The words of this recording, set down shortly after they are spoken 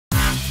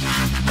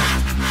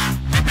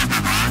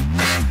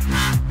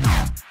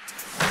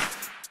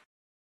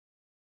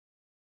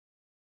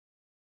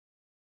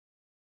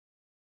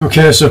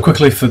Okay, so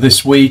quickly for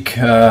this week.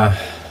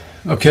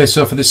 Okay,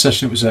 so for this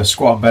session it was a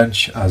squat and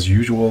bench as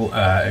usual.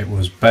 It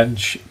was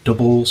bench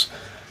doubles.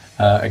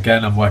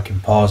 Again, I'm working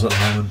pause at the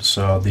moment,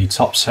 so the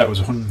top set was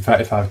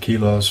 135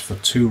 kilos for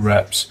 2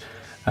 reps.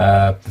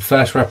 The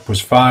first rep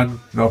was fine,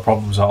 no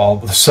problems at all,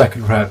 but the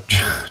second rep,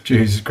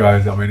 Jesus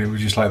Christ, I mean, it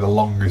was just like the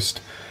longest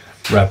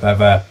rep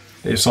ever.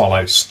 It sort of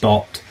like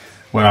stopped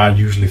where I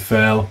usually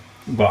fail,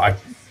 but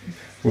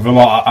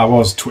I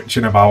was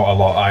twitching about a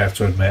lot, I have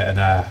to admit, and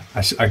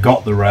I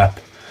got the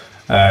rep.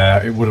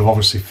 It would have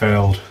obviously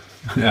failed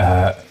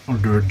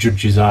under a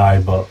judge's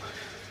eye, but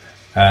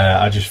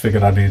I just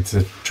figured I needed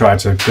to try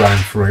to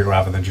grind through it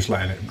rather than just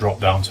letting it drop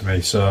down to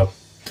me. So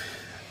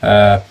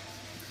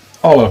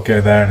all okay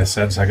there in a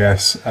sense, I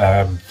guess.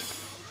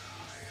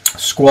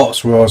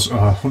 Squats was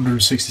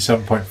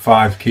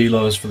 167.5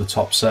 kilos for the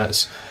top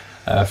sets,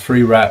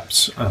 3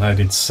 reps, and I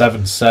did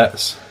 7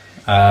 sets.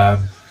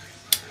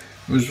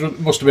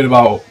 Must have been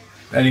about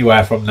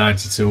anywhere from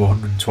 90 to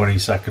 120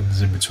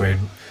 seconds in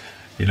between.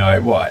 You know,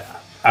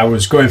 I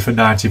was going for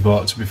 90,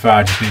 but to be fair,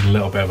 I just needed a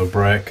little bit of a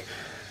break.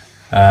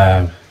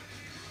 It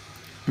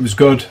was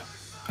good.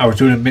 I was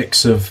doing a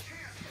mix of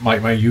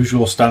like my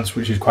usual stance,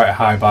 which is quite a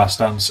high bar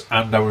stance,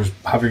 and I was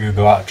having a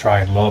go at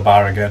trying low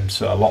bar again,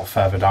 so a lot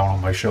further down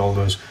on my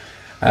shoulders.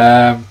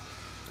 Wasn't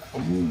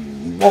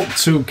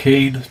too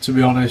keen, to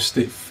be honest.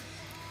 It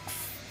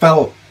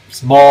felt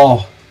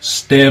more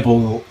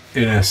stable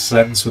in a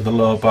sense with the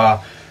low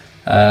bar.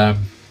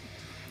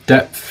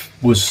 Depth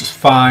was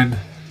fine,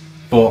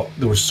 but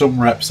there was some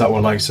reps that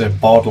were like, say,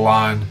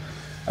 borderline,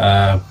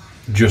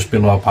 just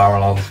below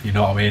parallel. You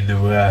know what I mean?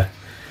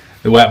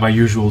 They weren't my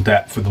usual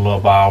depth with the low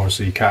bar.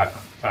 Obviously,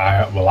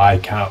 I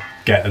can't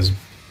get as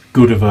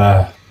good of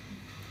a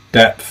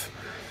depth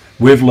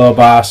with low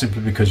bar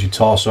simply because your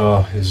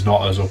torso is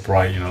not as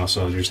upright. You know,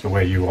 so just the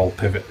way you all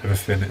pivot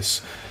everything,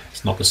 it's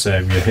not the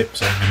same. Your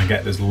hips aren't going to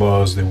get as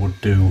low as they would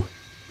do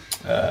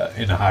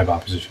in a high bar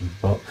position.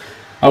 But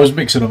I was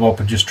mixing them up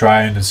and just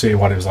trying to see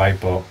what it was like,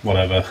 but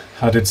whatever.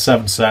 I did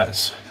 7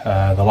 sets.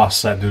 The last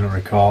set didn't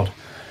record.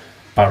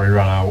 Battery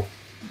ran out.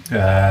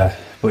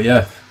 But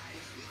yeah,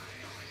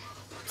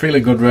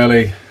 feeling good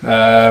really.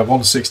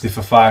 160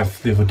 for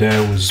 5 the other day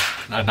was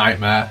a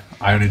nightmare.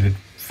 I only did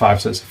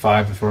 5 sets of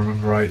 5 if I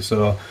remember right.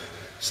 So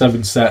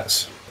 7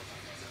 sets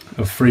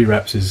of 3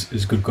 reps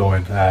is good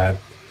going.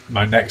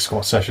 My next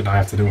squat session I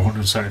have to do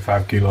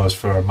 175 kilos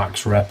for a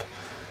max rep.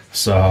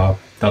 So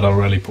that'll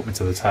really put me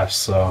to the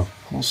test. So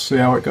we'll see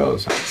how it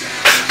goes.